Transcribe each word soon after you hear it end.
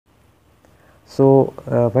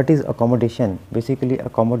What is accommodation? Basically,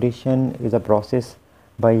 accommodation is a process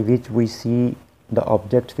by which we see the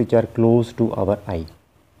objects which are close to our eye.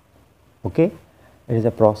 Okay, it is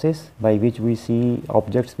a process by which we see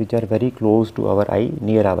objects which are very close to our eye,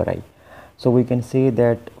 near our eye. So we can say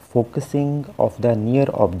that focusing of the near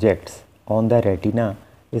objects on the retina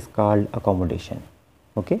is called accommodation.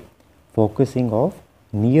 Okay, focusing of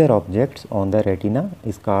near objects on the retina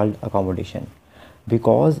is called accommodation,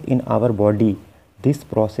 because in our body this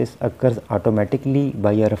process occurs automatically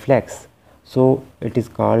by a reflex, so it is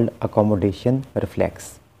called accommodation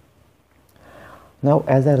reflex. Now,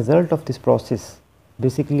 as a result of this process,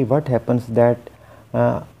 basically what happens that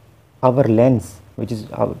our lens, which is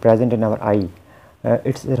present in our eye,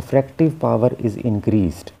 its refractive power is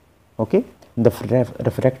increased. Okay, the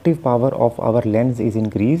refractive power of our lens is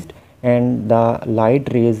increased, and the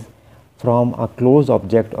light rays from a close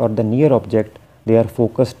object or the near object, they are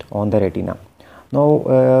focused on the retina.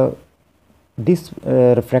 Now, this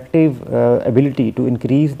refractive ability to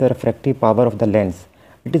increase the refractive power of the lens,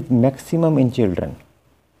 it is maximum in children.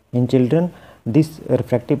 In children, this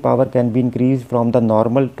refractive power can be increased from the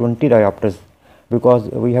normal 20 diopters, because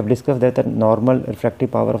we have discussed that the normal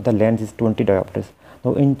refractive power of the lens is 20 diopters.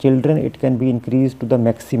 Now, in children, it can be increased to the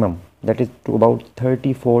maximum, that is to about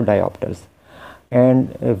 34 diopters.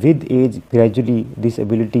 And with age, gradually this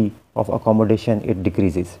ability of accommodation, it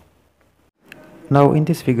decreases. Now in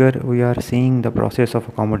this figure we are seeing the process of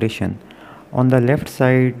accommodation. On the left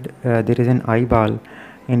side there is an eyeball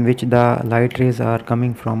in which the light rays are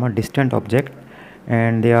coming from a distant object,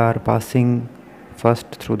 and they are passing first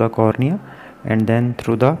through the cornea and then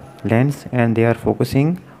through the lens, and they are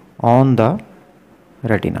focusing on the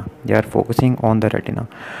retina.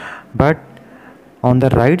 But on the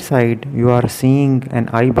right side you are seeing an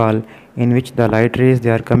eyeball in which the light rays, they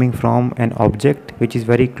are coming from an object which is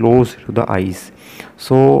very close to the eyes.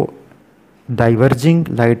 So diverging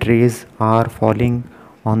light rays are falling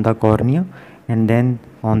on the cornea and then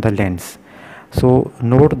on the lens. So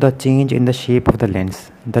note the change in the shape of the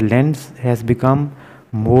lens. The lens has become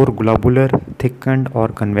more globular, thickened or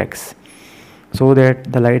convex, so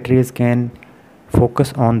that the light rays can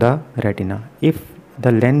focus on the retina. If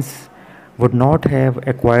the lens would not have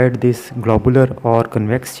acquired this globular or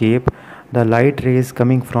convex shape, the light rays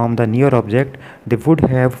coming from the near object, they would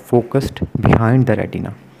have focused behind the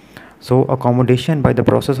retina. So accommodation, by the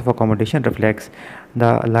process of accommodation reflex,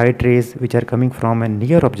 the light rays which are coming from a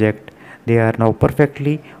near object, they are now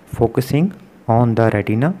perfectly focusing on the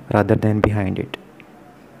retina rather than behind it.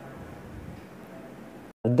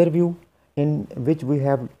 Other view in which we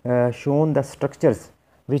have shown the structures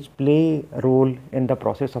which play a role in the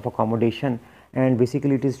process of accommodation, and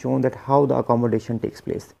basically it is shown that how the accommodation takes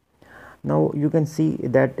place. Now you can see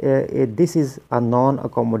that this is a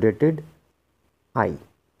non-accommodated eye.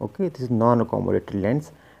 Okay, this is non-accommodated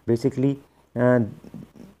lens. Basically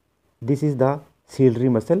this is the ciliary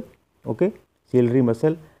muscle. Okay, ciliary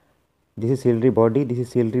muscle, this is ciliary body, this is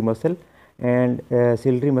ciliary muscle, and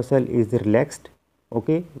ciliary muscle is relaxed.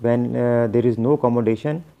 Okay, when there is no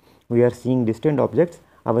accommodation, we are seeing distant objects,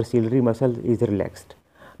 our ciliary muscle is relaxed.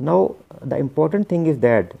 Now the important thing is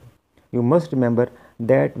that you must remember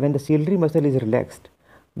that when the ciliary muscle is relaxed,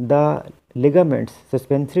 the ligaments,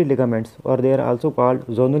 suspensory ligaments, or they are also called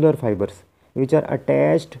zonular fibers, which are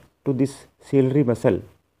attached to this ciliary muscle,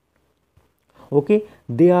 okay,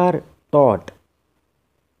 they are taut.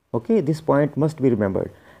 Okay, this point must be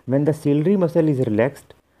remembered. When the ciliary muscle is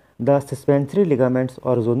relaxed, the suspensory ligaments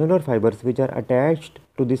or zonular fibers which are attached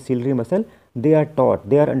to this ciliary muscle, they are taut,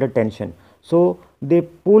 they are under tension, so they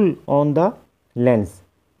pull on the lens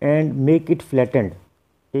and make it flattened.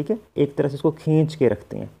 ठीक है, एक तरह से इसको खींच के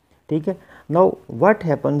रखते हैं. ठीक है. Now what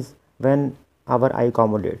happens when our eye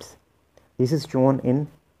accommodates? This is shown in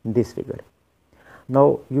this figure.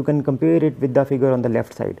 Now you can compare it with the figure on the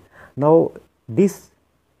left side. Now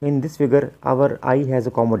in this figure our eye has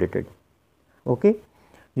accommodated. Okay,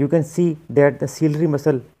 you can see that the ciliary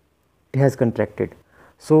muscle has contracted.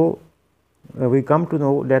 So we come to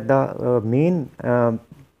know that the main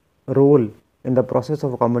role in the process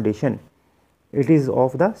of accommodation, it is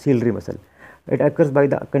of the ciliary muscle. It occurs by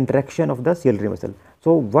the contraction of the ciliary muscle.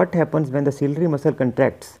 So what happens when the ciliary muscle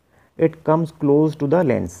contracts? It comes close to the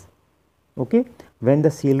lens. Okay, when the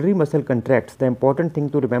ciliary muscle contracts, the important thing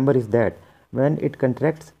to remember is that when it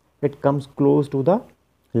contracts, it comes close to the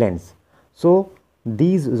lens. So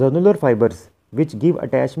these zonular fibers which give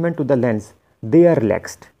attachment to the lens, they are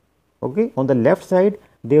relaxed. Okay, on the left side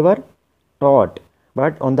they were taut,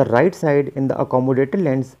 but on the right side in the accommodated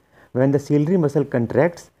lens, when the ciliary muscle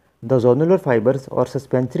contracts, the zonular fibers or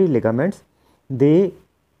suspensory ligaments, they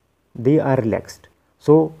they are relaxed.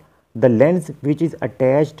 So the lens which is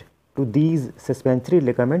attached to these suspensory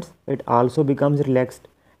ligaments, it also becomes relaxed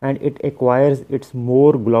and it acquires its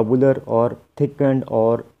more globular or thickened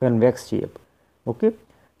or convex shape. Okay,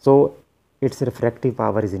 so its refractive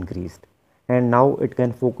power is increased and now it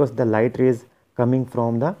can focus the light rays coming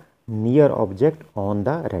from the near object on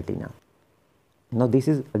the retina. Now this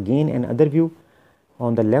is again another view.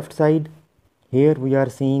 On the left side, here we are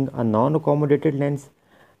seeing a non-accommodated lens.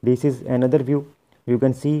 This is another view. You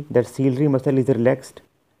can see that ciliary muscle is relaxed.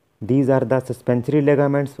 These are the suspensory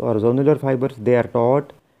ligaments or zonular fibers. They are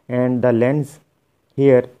taut, and the lens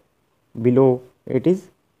here below it is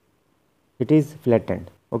flattened.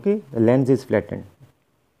 Okay, the lens is flattened.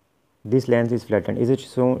 This lens is flattened. Is it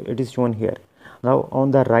shown? It is shown here. Now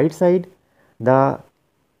on the right side, the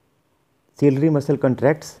ciliary muscle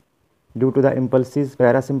contracts due to the impulses,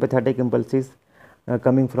 parasympathetic impulses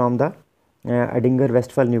coming from the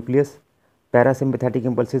Edinger-Westphal nucleus. Parasympathetic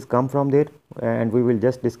impulses come from there, and we will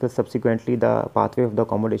just discuss subsequently the pathway of the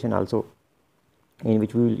accommodation also, in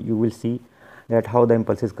which you will see that how the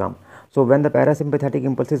impulses come. So when the parasympathetic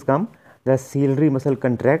impulses come, the ciliary muscle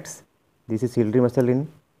contracts. This is ciliary muscle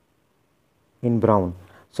in brown.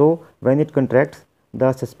 So when it contracts,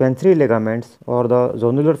 the suspensory ligaments or the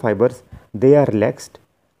zonular fibers, they are relaxed.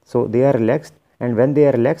 So they are relaxed, and when they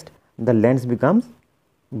are relaxed, the lens becomes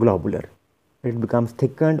globular. It becomes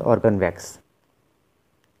thickened or convex.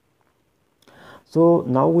 So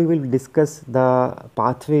now we will discuss the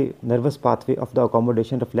pathway, nervous pathway of the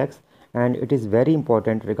accommodation reflex, and it is very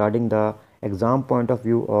important regarding the exam point of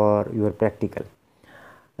view or your practical.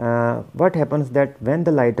 What happens that when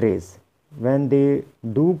the light rays, when they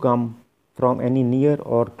do come from any near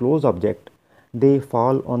or close object, they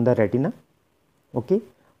fall on the retina. Okay,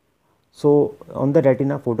 so on the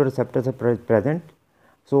retina photoreceptors are present.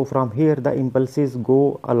 So from here the impulses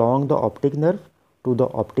go along the optic nerve to the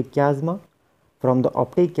optic chiasma. From the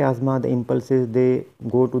optic chiasma the impulses they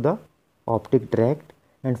go to the optic tract,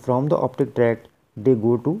 and from the optic tract they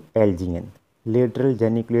go to LGN, lateral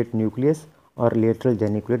geniculate nucleus or lateral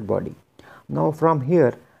geniculate body. Now from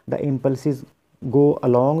here the impulses go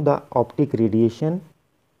along the optic radiation.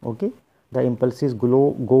 Okay, the impulses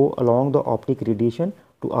go along the optic radiation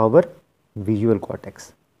to our visual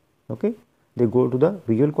cortex. Okay, they go to the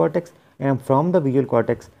visual cortex, and from the visual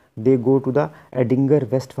cortex they go to the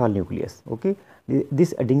Edinger-Westphal nucleus. Okay,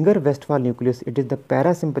 this Edinger-Westphal nucleus, it is the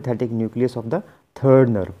parasympathetic nucleus of the third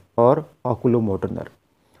nerve or oculomotor nerve.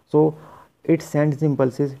 So it sends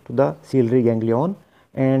impulses to the ciliary ganglion,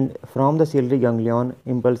 and from the ciliary ganglion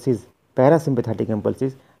impulses, parasympathetic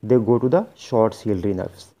impulses, they go to the short ciliary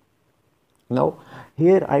nerves. Now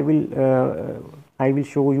here I will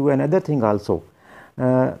show you another thing also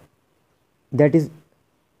that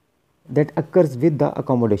occurs with the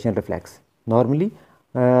accommodation reflex. Normally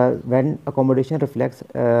when accommodation reflex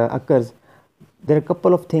occurs, there are a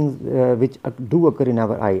couple of things which do occur in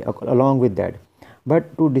our eye along with that,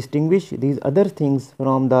 but to distinguish these other things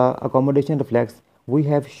from the accommodation reflex, we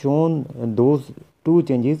have shown those two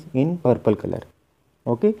changes in purple color.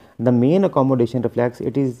 Okay, the main accommodation reflex,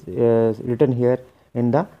 it is written here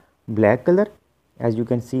in the black color, as you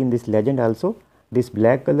can see in this legend also. This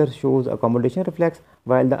black color shows accommodation reflex,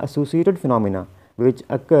 while the associated phenomena which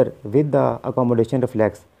occur with the accommodation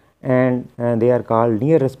reflex and they are called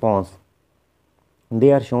near response,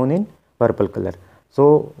 they are shown in purple color.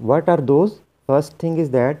 So what are those? First thing is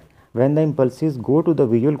that when the impulses go to the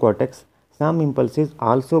visual cortex, some impulses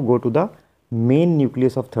also go to the main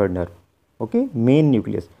nucleus of third nerve. Okay, main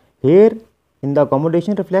nucleus. Here in the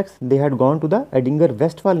accommodation reflex, they had gone to the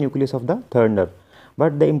Edinger-Westphal nucleus of the third nerve,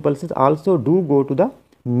 but the impulses also do go to the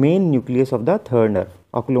main nucleus of the third nerve,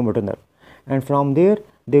 oculomotor nerve, and from there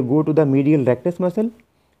they go to the medial rectus muscle,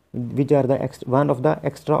 which are the one of the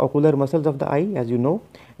extraocular muscles of the eye, as you know,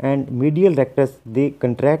 and medial rectus, they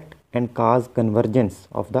contract and cause convergence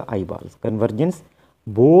of the eyeballs. Convergence,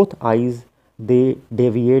 both eyes they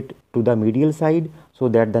deviate to the medial side so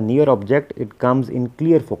that the near object, it comes in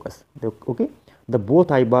clear focus. Okay, the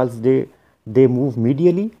both eyeballs they move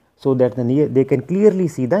medially so that they can clearly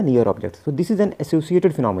see the near object. So this is an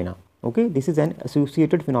associated phenomena. Okay, this is an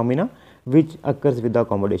associated phenomena which occurs with the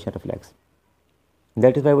accommodation reflex.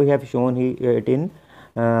 That is why we have shown it in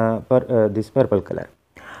this purple color.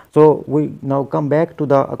 So we now come back to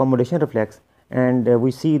the accommodation reflex, and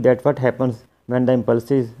we see that what happens when the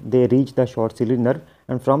impulses they reach the short ciliary nerve,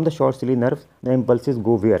 and from the short ciliary nerve the impulses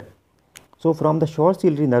go where? So from the short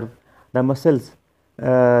ciliary nerve, the muscles,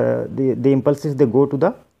 the impulses, they go to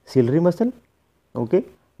the ciliary muscle. Okay,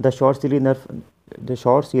 the short ciliary nerve,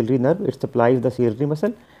 it supplies the ciliary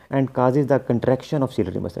muscle and causes the contraction of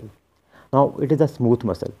ciliary muscle. Now it is a smooth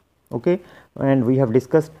muscle, okay, and we have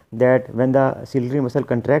discussed that when the ciliary muscle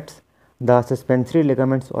contracts, the suspensory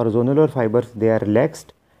ligaments or zonular fibers, they are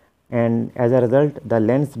relaxed, and as a result the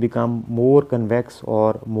lens become more convex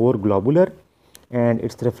or more globular, and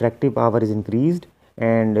its refractive power is increased,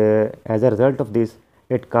 and as a result of this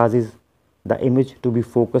it causes the image to be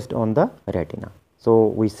focused on the retina. So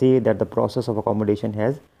we say that the process of accommodation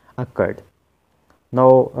has occurred.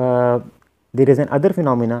 Now there is another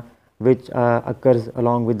phenomena which occurs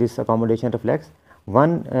along with this accommodation reflex.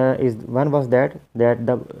 One was that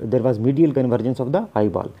there was medial convergence of the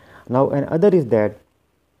eyeball. Now another is that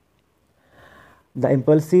the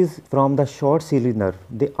impulses from the short ciliary nerve,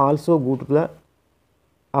 they also go to the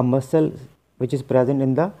a muscle which is present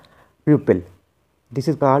in the pupil. This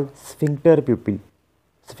is called sphincter pupil,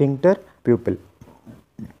 sphincter pupil,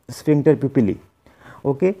 sphincter pupillae.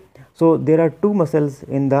 Okay, so there are two muscles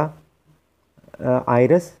in the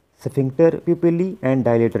iris, sphincter pupillae and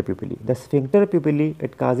dilator pupillae. The sphincter pupillae,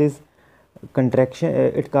 it causes contraction,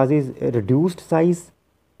 it causes a reduced size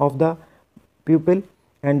of the pupil,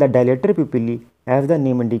 and the dilator pupillae, as the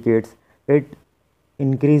name indicates, it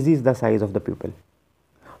increases the size of the pupil.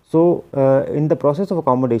 So in the process of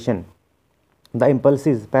accommodation, the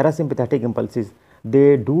impulses, parasympathetic impulses,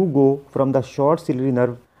 they do go from the short ciliary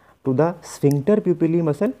nerve to the sphincter pupillae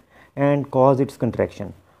muscle and cause its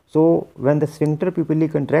contraction. So when the sphincter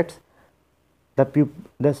pupillae contracts,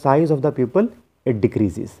 the size of the pupil, it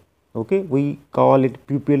decreases. Okay, we call it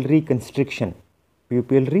pupillary constriction.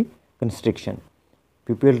 Pupillary constriction.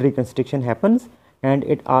 Pupillary constriction happens, and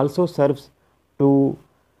it also serves to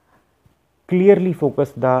clearly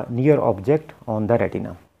focus the near object on the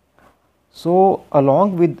retina. So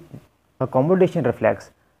along with accommodation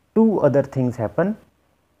reflex, two other things happen,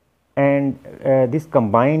 and this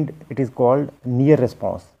combined, it is called near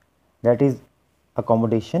response. That is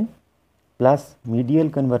accommodation plus medial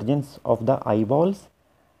convergence of the eyeballs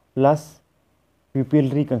plus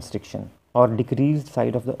pupillary constriction or decreased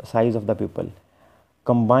size of the pupil.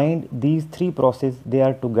 Combined, these three processes, they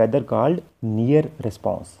are together called near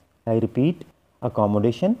response. I repeat,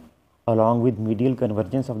 accommodation along with medial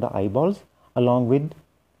convergence of the eyeballs along with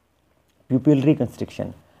pupillary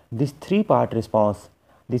constriction. This three-part response,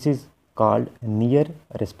 this is called near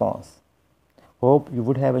response. Hope you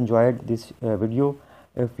would have enjoyed this video.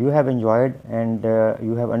 If you have enjoyed and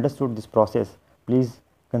you have understood this process, please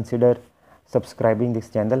consider subscribing this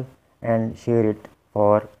channel and share it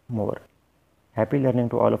for more. Happy learning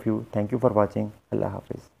to all of you. Thank you for watching. Allah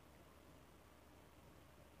Hafiz.